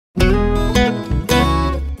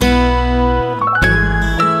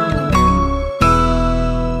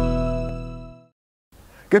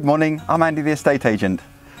Good morning, I'm Andy the estate agent.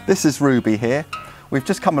 This is Ruby here. We've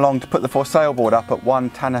just come along to put the for sale board up at 1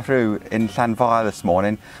 Tan Rhiw in Llanfair this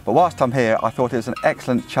morning, but whilst I'm here I thought it was an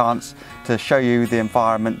excellent chance to show you the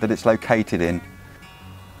environment that it's located in.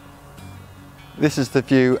 This is the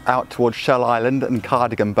view out towards Shell Island and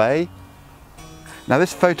Cardigan Bay. Now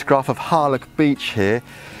this photograph of Harlock Beach here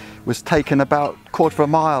was taken about a quarter of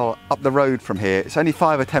a mile up the road from here. It's only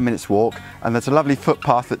 5 or 10 minutes walk, and there's a lovely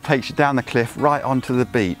footpath that takes you down the cliff right onto the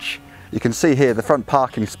beach. You can see here the front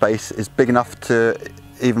parking space is big enough to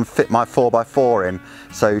even fit my 4x4 in,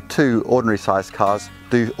 so 2 ordinary sized cars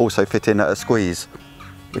do also fit in at a squeeze.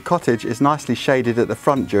 The cottage is nicely shaded at the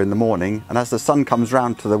front during the morning, and as the sun comes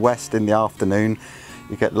round to the west in the afternoon,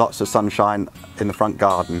 you get lots of sunshine in the front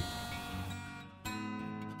garden.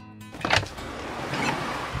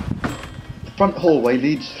 The front hallway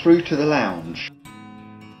leads through to the lounge.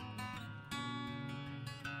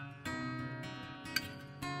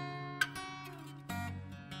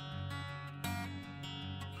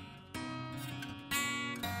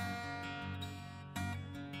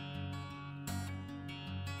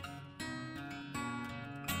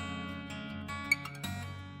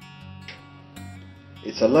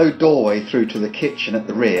 It's a low doorway through to the kitchen at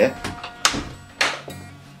the rear.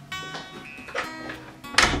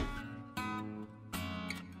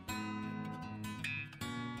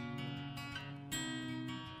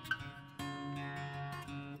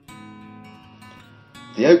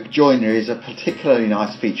 The oak joinery is a particularly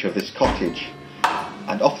nice feature of this cottage,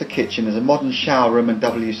 and off the kitchen is a modern shower room and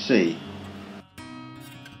WC.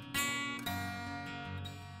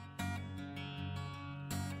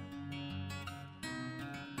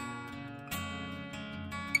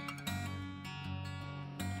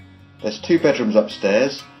 There's 2 bedrooms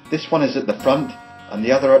upstairs. This one is at the front and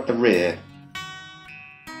the other at the rear.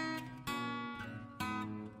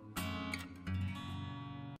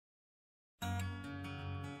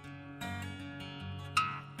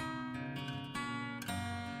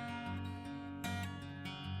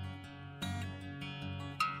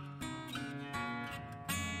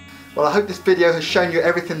 Well, I hope this video has shown you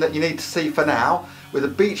everything that you need to see for now. With a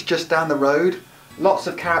beach just down the road, lots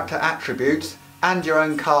of character attributes, and your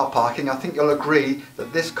own car parking, I think you'll agree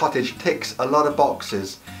that this cottage ticks a lot of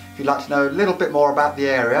boxes. If you'd like to know a little bit more about the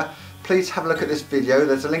area, please have a look at this video.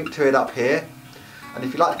 There's a link to it up here. And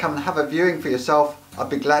if you'd like to come and have a viewing for yourself, I'd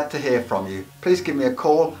be glad to hear from you. Please give me a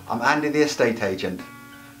call. I'm Andy the estate agent.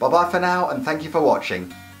 Bye bye for now, and thank you for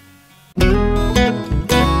watching.